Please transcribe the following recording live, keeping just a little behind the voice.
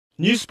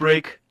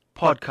Newsbreak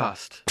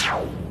Podcast.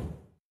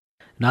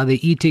 Now, the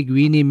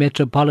eThekwini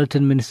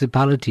Metropolitan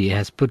Municipality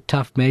has put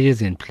tough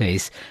measures in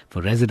place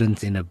for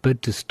residents in a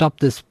bid to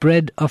stop the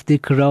spread of the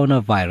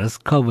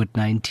coronavirus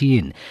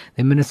COVID-19.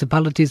 The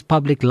municipality's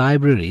public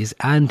libraries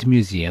and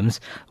museums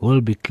will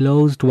be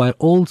closed, while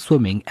all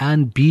swimming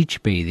and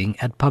beach bathing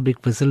at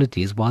public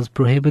facilities was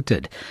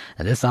prohibited.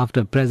 And this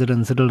after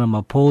President Cyril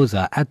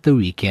Ramaphosa at the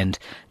weekend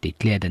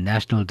declared a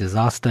national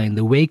disaster in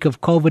the wake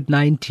of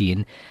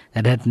COVID-19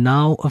 that had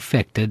now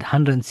affected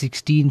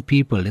 116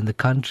 people in the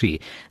country.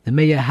 The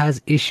mayor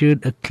has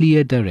issued a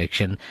clear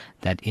direction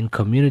that in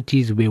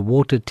communities where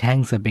water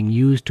tanks are being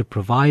used to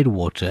provide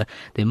water,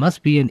 there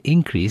must be an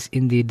increase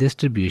in the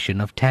distribution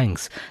of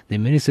tanks. The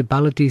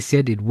municipality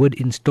said it would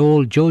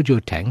install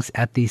JoJo tanks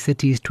at the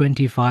city's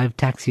 25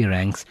 taxi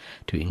ranks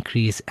to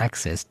increase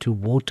access to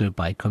water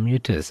by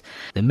commuters.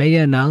 The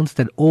mayor announced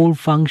that all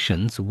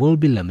functions will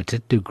be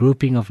limited to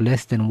grouping of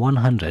less than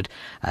 100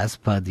 as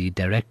per the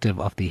directive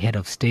of the head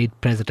of state,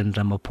 President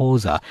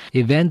Ramaphosa.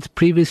 Events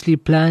previously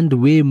planned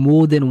where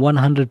more than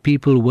 100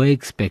 people were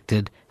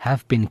expected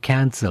have been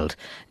cancelled.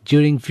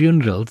 During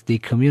funerals, the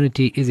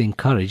community is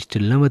encouraged to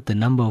limit the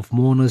number of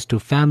mourners to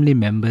family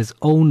members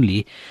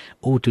only,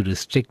 or to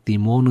restrict the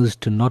mourners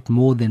to not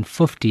more than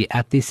 50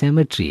 at the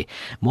cemetery.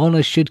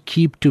 Mourners should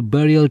keep to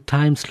burial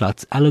time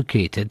slots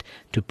allocated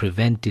to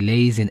prevent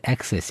delays in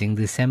accessing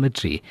the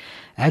cemetery.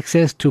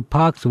 Access to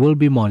parks will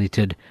be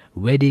monitored.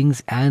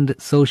 Weddings and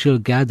social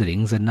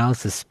gatherings are now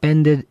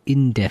suspended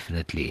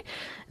indefinitely.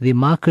 The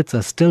markets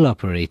are still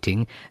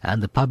operating,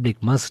 and the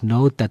public must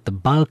note that the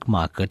bulk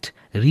market,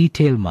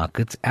 retail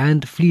markets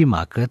and flea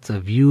markets are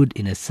viewed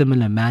in a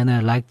similar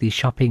manner like the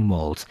shopping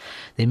malls.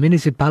 The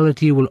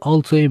municipality will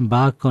also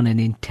embark on an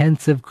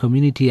intensive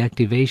community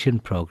activation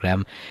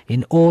program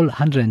in all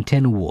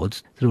 110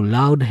 wards through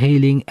loud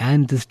hailing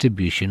and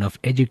distribution of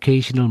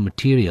educational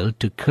material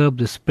to curb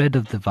the spread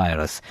of the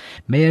virus.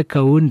 Mayor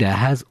Kaunda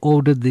has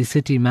ordered the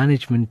city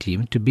management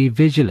team to be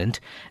vigilant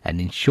and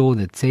ensure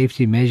that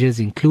safety measures,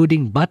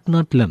 including but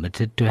not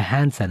limited to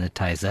hand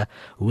sanitizer,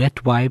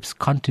 wet wipes,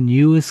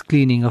 continuous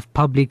cleaning of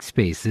public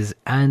spaces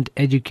and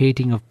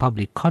educating of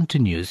public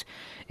continues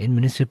in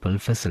municipal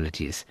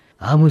facilities.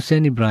 I'm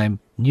Hoosen Ebrahim,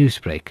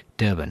 Newsbreak,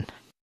 Durban.